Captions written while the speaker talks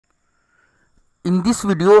In this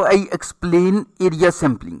video, I explain area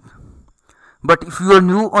sampling. But if you are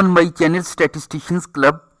new on my channel Statisticians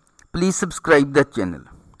Club, please subscribe the channel.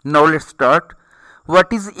 Now let's start.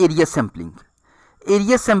 What is area sampling?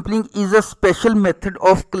 Area sampling is a special method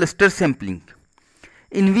of cluster sampling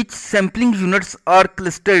in which sampling units are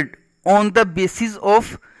clustered on the basis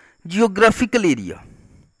of geographical area.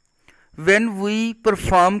 When we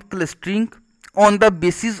perform clustering on the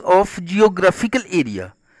basis of geographical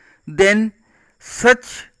area, then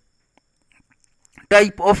such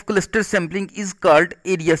type of cluster sampling is called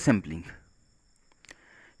area sampling.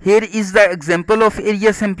 Here is the example of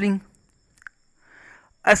area sampling.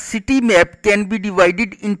 A city map can be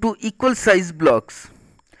divided into equal size blocks,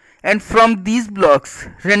 and from these blocks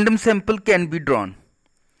random sample can be drawn.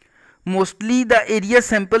 Mostly the area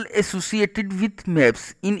sample associated with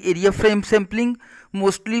maps. In area frame sampling,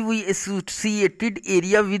 mostly we associated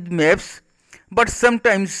area with maps, but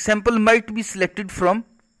sometimes sample might be selected from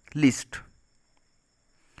list.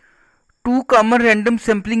 Two common random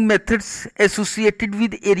sampling methods associated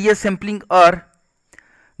with area sampling are: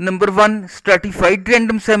 number 1, stratified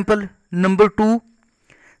random sample; number 2,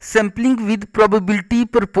 sampling with probability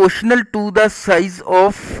proportional to the size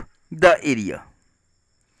of the area.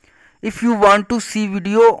 If you want to see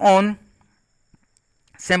video on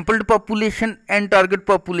sampled population and target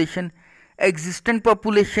population, existent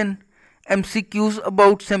population, MCQs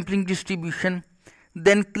about sampling distribution,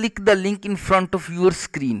 then click the link in front of your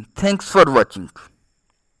screen. Thanks for watching.